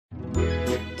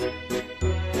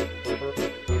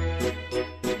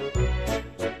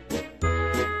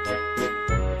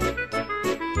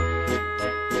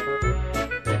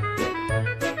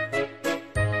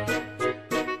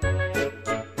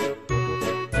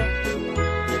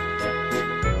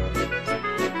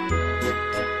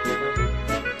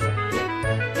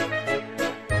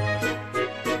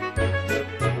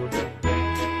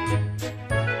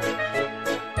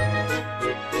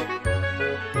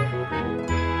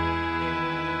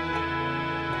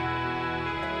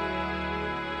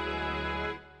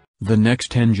The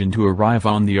next engine to arrive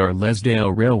on the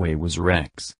Arlesdale Railway was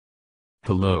Rex.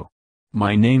 "Hello.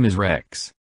 My name is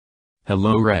Rex."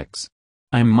 "Hello Rex.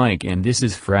 I'm Mike and this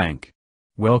is Frank.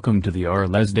 Welcome to the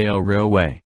Arlesdale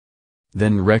Railway."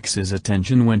 Then Rex's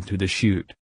attention went to the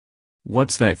chute.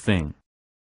 "What's that thing?"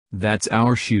 "That's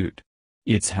our chute.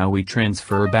 It's how we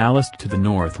transfer ballast to the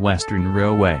Northwestern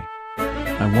Railway.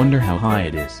 I wonder how high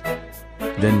it is."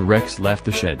 Then Rex left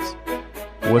the sheds.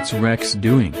 What's Rex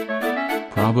doing?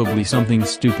 Probably something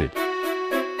stupid.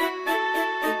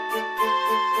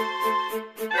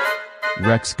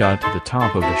 Rex got to the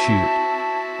top of the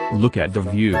chute. Look at the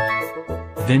view.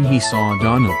 Then he saw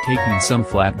Donald taking some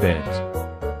flatbeds.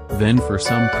 Then for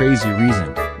some crazy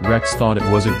reason, Rex thought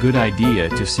it was a good idea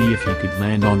to see if he could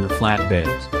land on the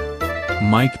flatbeds.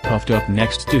 Mike puffed up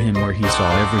next to him where he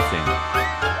saw everything.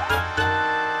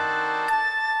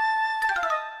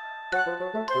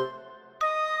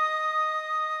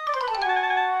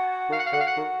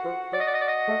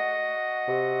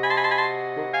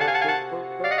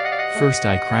 First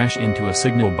I crash into a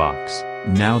signal box,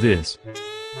 now this.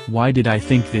 Why did I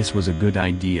think this was a good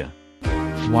idea?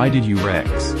 Why did you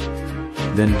Rex?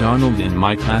 Then Donald and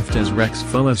Mike laughed as Rex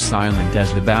fell as silent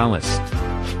as the ballast.